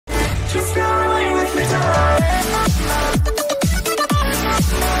Just going with the time.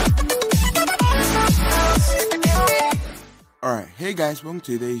 Alright, hey guys, welcome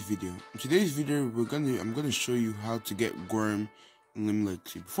to today's video. In today's video, I'm gonna show you how to get Gwurm in Loomian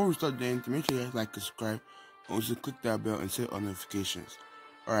Legacy. Before we start doing, make sure you guys like, subscribe, and also click that bell and set on notifications.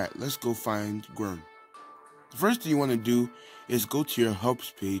 Alright, let's go find Gwurm. The first thing you want to do is go to your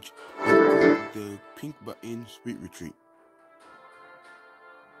helps page and click the pink button, Sweet Retreat.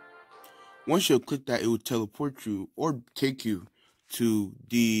 Once you click that, it will teleport you or take you to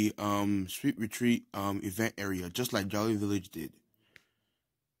the Sweet Retreat event area, just like Jolly Village did.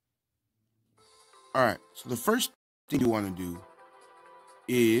 Alright, so the first thing you want to do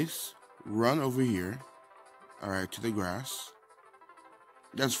is run over here, alright, to the grass.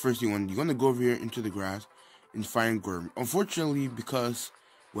 That's the first thing you want to do. You want to go over here into the grass and find Gwurm. Unfortunately, because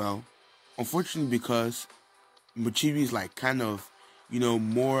Mochibi is like kind of, you know,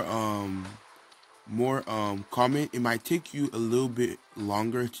 more common, it might take you a little bit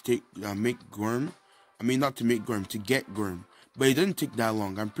longer to make Gwurm. I mean, not to make Gwurm, to get Gwurm. But it doesn't take that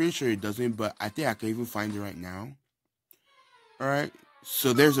long. I'm pretty sure it doesn't, but I think I can even find it right now. Alright,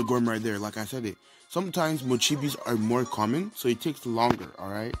 so there's a Gwurm right there. Like I said, sometimes Mochibis are more common, so it takes longer,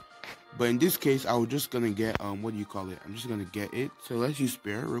 alright? But in this case, I was just gonna get, what do you call it? I'm just gonna get it. So let's use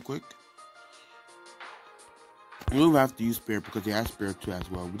Spare real quick. We don't have to use Spare because it has Spare too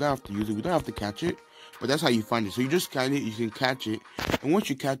as well. We don't have to use it. We don't have to catch it. But that's how you find it. So you just kind of, you can catch it. And once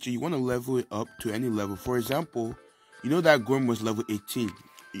you catch it, you want to level it up to any level. For example, you know that Gwurm was level 18.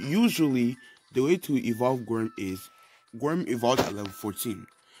 Usually, the way to evolve Gwurm is Gwurm evolves at level 14.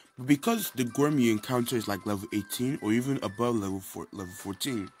 But because the Gwurm you encounter is like level 18 or even above level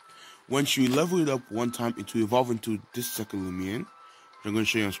 14, once you level it up one time, it will evolve into this second Loomian, which I'm going to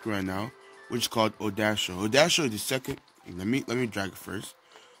show you on screen right now, which is called Odasho. Odasho is the second. Let me drag it first.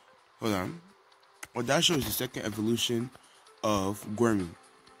 Hold on. Odasho is the second evolution of Gwurmy.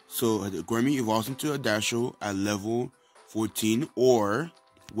 So the Gwurmy evolves into Odasho at level 14, or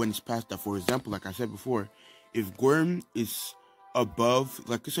when it's past that. For example, like I said before, if Gwurm is above,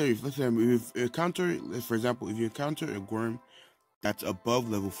 like I said, if you encounter, for example, if you encounter a Gwurm that's above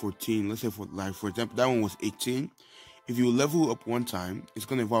level 14, let's say for example, that one was 18. If you level up one time, it's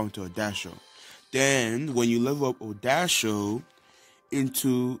going to evolve into Odasho. Then, when you level up Odasho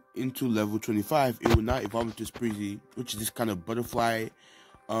into level 25, it will now evolve into Spreezy, which is this kind of butterfly,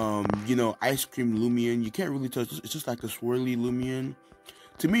 you know, ice cream Loomian. You can't really tell. It's just like a swirly Loomian.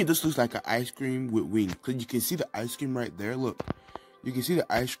 To me, this looks like an ice cream with wings. Because you can see the ice cream right there. Look. You can see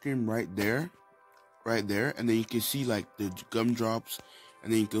the ice cream right there. Right there. And then you can see, like, the gumdrops.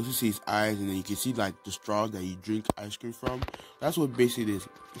 And then you can also see his eyes, and then you can see like the straw that you drink ice cream from. That's what basically it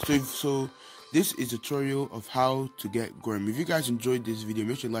is. So this is a tutorial of how to get Gwurm. If you guys enjoyed this video,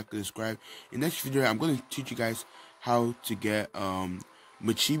 make sure you like and subscribe. In the next video, I'm going to teach you guys how to get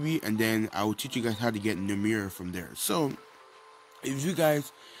Mochibi, and then I will teach you guys how to get Namira from there. So if you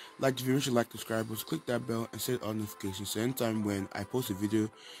guys like the video, make sure you like, subscribe, also click that bell and set on notifications. So anytime when I post a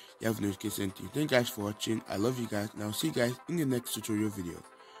video, you have notifications sent to you. Thank you guys for watching. I love you guys, and I'll see you guys in the next tutorial video.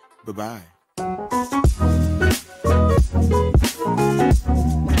 Bye bye.